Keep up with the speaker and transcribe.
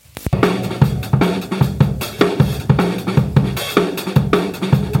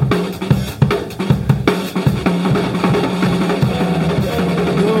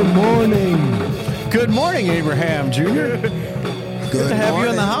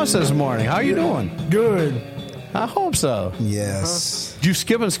house this morning. How are you doing? Good. I hope so. Yes. Did you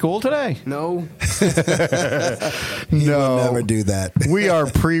skip in school today? No. He would never do that. We are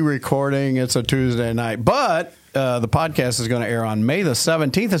pre-recording. It's a Tuesday night. But the podcast is going to air on May the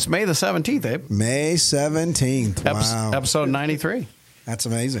 17th. It's May the 17th, Abe. May 17th. Wow. Episode 93. That's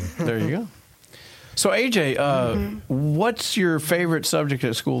amazing. There you go. So, AJ, what's your favorite subject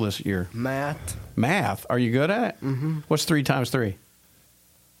at school this year? Math. Math. Are you good at it? Mm-hmm. What's 3 times 3?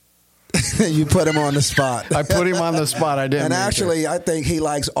 You put him on the spot. I put him on the spot. I didn't. And actually, I think he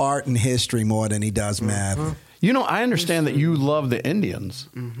likes art and history more than he does math. You know, I understand that you love the Indians.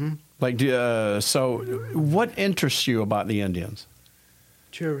 Mm-hmm. Like, so what interests you about the Indians?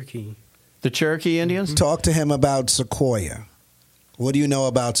 Cherokee. The Cherokee Indians? Talk to him about sequoia. What do you know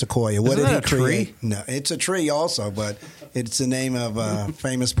about sequoia? What Isn't did he that a create? tree? No, it's a tree also, but it's the name of a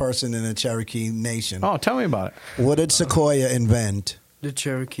famous person in the Cherokee Nation. Oh, tell me about it. What did sequoia invent? The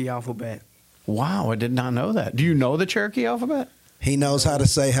Cherokee alphabet. Wow, I did not know that. Do you know the Cherokee alphabet? He knows how to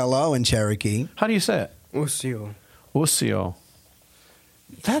say hello in Cherokee. How do you say it? Usio. Usio.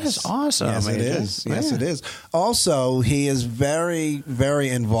 That is awesome. Yes, it AJ. is. Yes, Yeah. it is. Also, he is very, very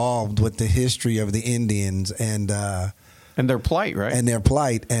involved with the history of the Indians and And their plight, right? their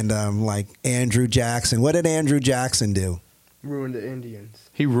plight. And like Andrew Jackson. What did Andrew Jackson do? Ruined the Indians.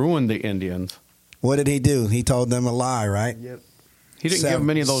 He ruined the Indians. What did he do? He told them a lie, right? Yep. He didn't give them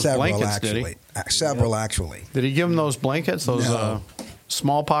any of those blankets, actually. did he? Several, actually. Did he give them those blankets, those No.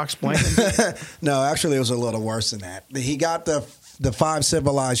 smallpox blankets? No, actually, it was a little worse than that. He got the 5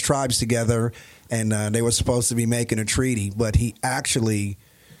 civilized tribes together, and they were supposed to be making a treaty, but he actually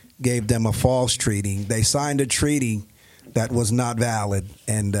gave them a false treaty. They signed a treaty that was not valid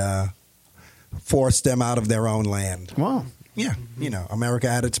and forced them out of their own land. Wow. Yeah, you know, America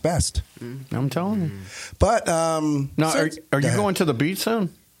at its best. I'm telling you. But Now, are you ahead. going to the beach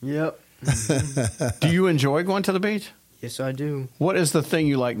soon? Yep. Do you enjoy going to the beach? Yes, I do. What is the thing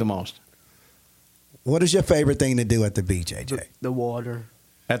you like the most? What is your favorite thing to do at the beach, AJ? The water.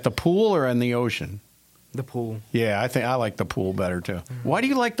 At the pool or in the ocean? The pool. Yeah, I think I like the pool better too. Why do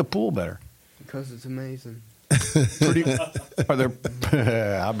you like the pool better? Because it's amazing. Pretty, are there?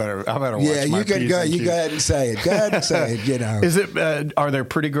 I better watch Yeah, my you can P's go. and You Q's. go ahead and say it. Go ahead and say it. You know. Is it? Are there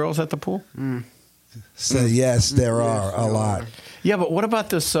pretty girls at the pool? So yes, there are a lot. Yeah, but what about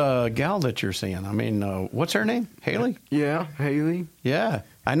this gal that you're seeing? I mean, what's her name? Haley? Yeah, Haley. Yeah,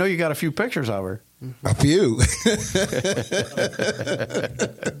 I know you got a few pictures of her. A few.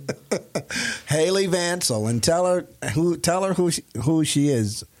 Haley Vansel, and tell her who she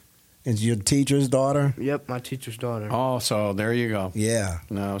is. Is your teacher's daughter? Yep, my teacher's daughter. Oh, so there you go. Yeah.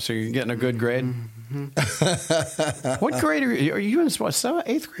 No, so you're getting a good grade. What grade are you? Are you in what? 7th,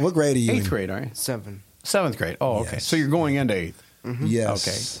 8th grade? What grade are you in? 8th grade, aren't you? 7. 7th grade. Oh, okay. Yes. So you're going into 8th. Yes.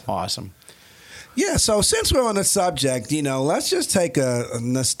 Okay. Awesome. Yeah, so since we're on the subject, you know, let's just take a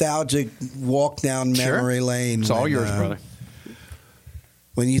nostalgic walk down memory lane. It's all yours, brother.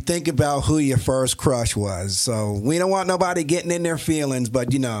 When you think about who your first crush was. So we don't want nobody getting in their feelings,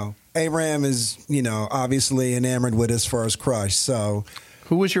 but, you know, Abraham is, you know, obviously enamored with his first crush. So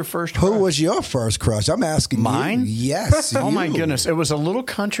Who was your first who crush? was your first crush? I'm asking Mine? you. Yes. Oh, my you. goodness. It was a little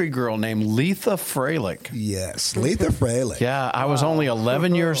country girl named Letha Freilich. Yes. Letha Fraley. Yeah, I was only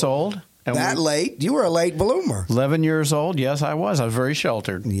 11 years old. And That late? You were a late bloomer. 11 years old. Yes, I was. I was very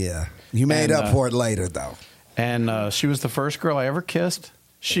sheltered. Yeah. You made And, up for it later, though. And she was the first girl I ever kissed.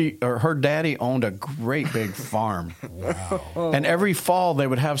 Her daddy owned a great big farm. Wow. And every fall they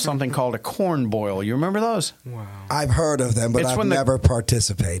would have something called a corn boil. You remember those? Wow. I've heard of them, but It's I've when the- never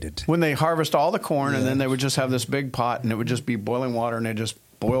participated. When they harvest all the corn and Yeah. then they would just have this big pot and it would just be boiling water and they just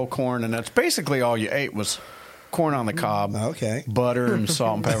boil corn and that's basically all you ate was corn on the cob. Okay. Butter and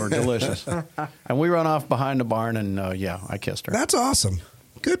salt and pepper. Delicious. And we run off behind the barn and I kissed her. That's awesome.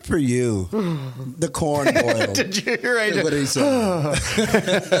 Good for you. The corn boil. Did you hear AJ? What he said.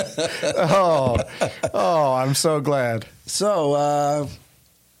 Oh, I'm so glad. So,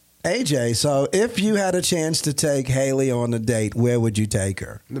 AJ, so if you had a chance to take Haley on a date, where would you take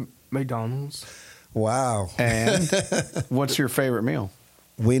her? The McDonald's. Wow. And what's your favorite meal?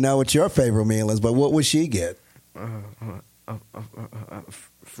 We know what your favorite meal is, but what would she get?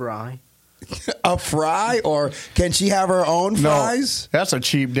 Fry. A fry, or can she have her own fries? No, that's a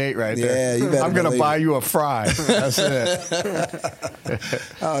cheap date right there. Yeah, you better I'm going to believe buy it. you a fry. That's it.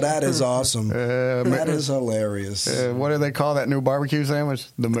 Oh, that is awesome. That is hilarious. What do they call that new barbecue sandwich?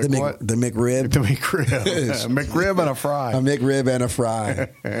 The what? The McRib. The McRib. A McRib and a fry. A McRib and a fry.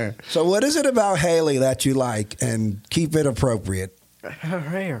 So what is it about Haley that you like? And keep it appropriate. Her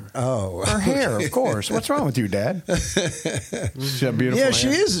hair. Oh, Her hair, of course. What's wrong with you, Dad? She's a beautiful yeah, hair. she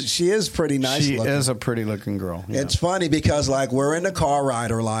is. She is pretty nice. She looking. is a pretty looking girl. Yeah. It's funny because like we're in the car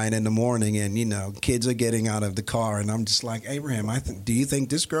rider line in the morning, and kids are getting out of the car, and I'm just like, Abraham, do you think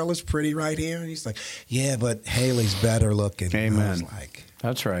this girl is pretty right here? And he's like, yeah, but Haley's better looking. Amen. And I was like,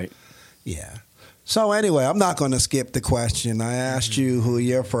 That's right. yeah. So anyway, I'm not going to skip the question. I asked you who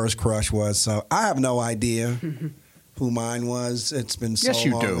your first crush was, so I have no idea who mine was. It's been so Yes,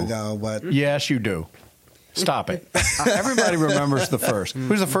 you long do. ago, but Yes, you do. Stop it. Everybody remembers the first.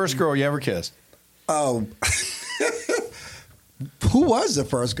 Who's the first girl you ever kissed? oh, who was the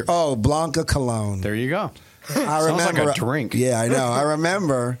first girl? Oh, Blanca Cologne. There you go. I Sounds remember like a drink. Yeah, I know. I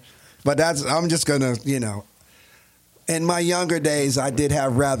remember, but I'm just gonna, In my younger days, I did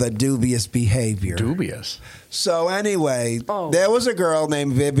have rather dubious behavior. Dubious. So anyway, Oh. there was a girl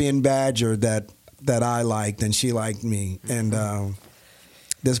named Vivian Badger that I liked, and she liked me. And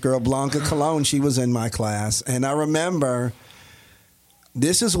this girl, Blanca Cologne, she was in my class. And I remember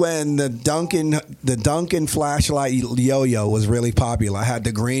this is when the Duncan flashlight yo-yo was really popular. I had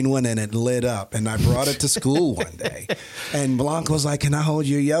the green one, and it lit up. And I brought it to school one day. And Blanca was like, can I hold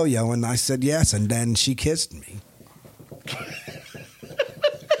your yo-yo? And I said yes. And then she kissed me.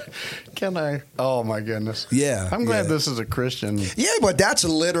 Can I? Oh, my goodness. Yeah. I'm glad yeah. this is a Christian. Yeah, but that's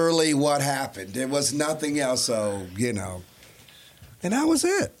literally what happened. There was nothing else, so, And that was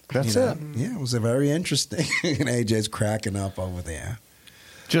it. That's it. Yeah, it was a very interesting. And AJ's cracking up over there.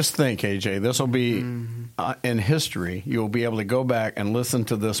 Just think, AJ, this will be in history. You'll be able to go back and listen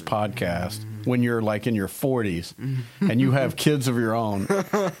to this podcast when you're like in your 40s and you have kids of your own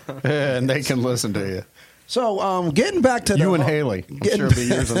and they can listen to you. So, getting back to You and Haley. I'm sure it'll be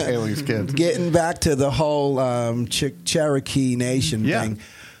yours and Haley's kids. Getting back to the whole Cherokee Nation Yeah. thing.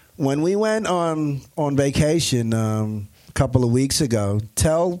 When we went on vacation a couple of weeks ago,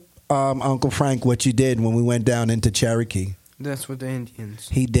 tell Uncle Frank what you did when we went down into Cherokee. That's with the Indians.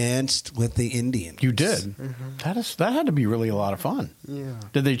 He danced with the Indians. You did? That had to be really a lot of fun. Yeah.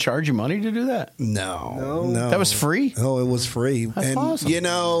 Did they charge you money to do that? No. That was free? Oh, it was free. That's and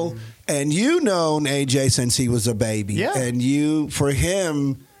awesome. And you've known AJ since he was a baby. Yeah. And for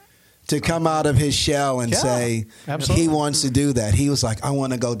him to come out of his shell and Yeah, say absolutely. he wants to do that. He was like, I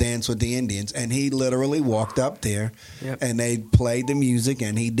want to go dance with the Indians. And he literally walked up there and they played the music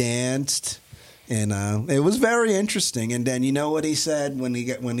and he danced. And it was very interesting. And then you know what he said when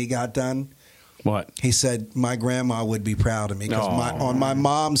he got done? What? He said, my grandma would be proud of me because Aw. on my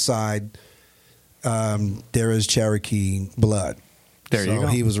mom's side, there is Cherokee blood. There you go.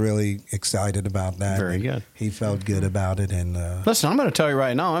 He was really excited about that. Very good. He felt good about it. And Listen, I'm going to tell you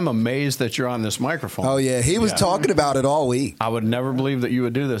right now, I'm amazed that you're on this microphone. oh yeah, he was talking about it all week. I would never believe that you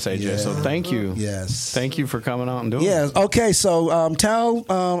would do this, AJ. Yeah. So thank you. Yes. Thank you for coming out and doing Yeah. it. Okay. So tell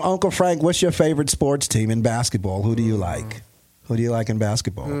Uncle Frank, what's your favorite sports team in basketball? Who do you like? Who do you like in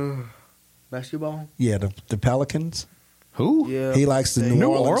basketball? Basketball? Yeah, the Pelicans. Who? Yeah. He likes the They- New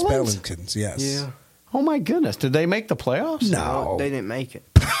New Orleans Orleans? Pelicans. Yes. Yeah. Oh, my goodness. Did they make the playoffs? No. They didn't make it.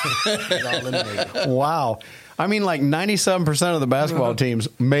 They got eliminated. Wow. I mean, like 97% of the basketball teams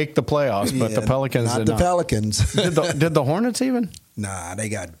make the playoffs, but the Yeah, Pelicans not did the not. Pelicans. Did the Hornets even? Nah, they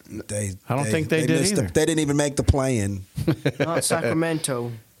got. I don't think they did missed either. they didn't even make the play-in. Not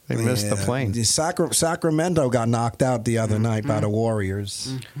Sacramento. They missed the plane. Sacramento got knocked out the other night by the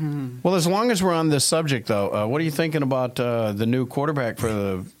Warriors. Well, as long as we're on this subject, though, what are you thinking about the new quarterback for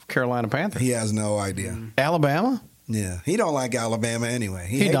the Carolina Panthers? He has no idea. Alabama? Yeah, he don't like Alabama anyway.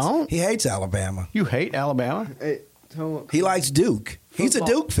 He don't? He hates Alabama. You hate Alabama? Hey, so- He likes Duke. He's a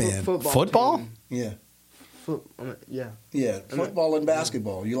football- Duke fan. Football? team. Yeah, Yeah. yeah. Football and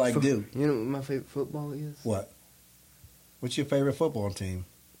basketball. You like Duke? You know what my favorite football is? What? What's your favorite football team?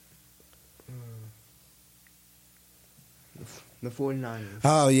 The 49ers.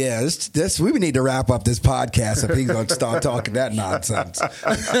 Oh yeah, this we need to wrap up this podcast if he's going to start talking that nonsense.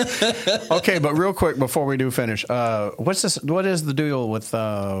 Okay, but real quick before we do finish, what is the deal with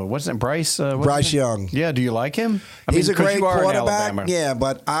what's it, Bryce? What's Bryce his name? Young. Yeah, do you like him? I He's mean, a 'cause great you are in quarterback. Alabama. Yeah,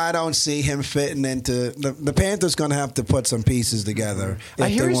 but I don't see him fitting into the Panthers. Going to have to put some pieces together. I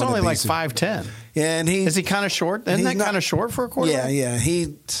if hear they he's wanna only be like some- 5'10". Yeah, and Is he kind of short? Isn't he's that not- kind of short for a quarterback? Yeah.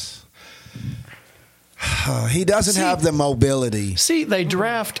 He doesn't have the mobility. See, they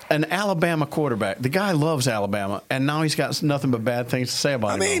draft an Alabama quarterback. The guy loves Alabama, and now he's got nothing but bad things to say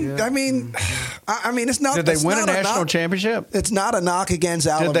about him. I mean, it's not. Did they it's win a not national knock- championship? It's not a knock against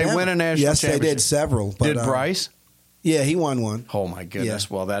Alabama. Did they win a national yes, championship? they did several. But, Did Bryce? Yeah, he won one. Oh my goodness!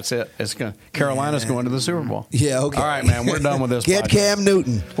 Yeah. Well, that's it. Carolina's going to the Super Bowl. Yeah, okay. All right, man. We're done with this. Get podcast. Cam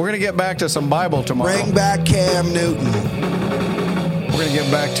Newton. We're going to get back to some Bible tomorrow. Bring back Cam Newton. we're going to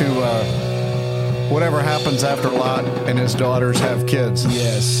get back to whatever happens after Lot and his daughters have kids.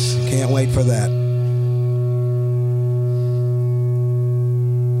 Yes, can't wait for that.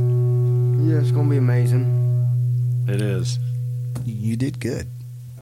 Yeah, it's gonna be amazing. It is. You did good.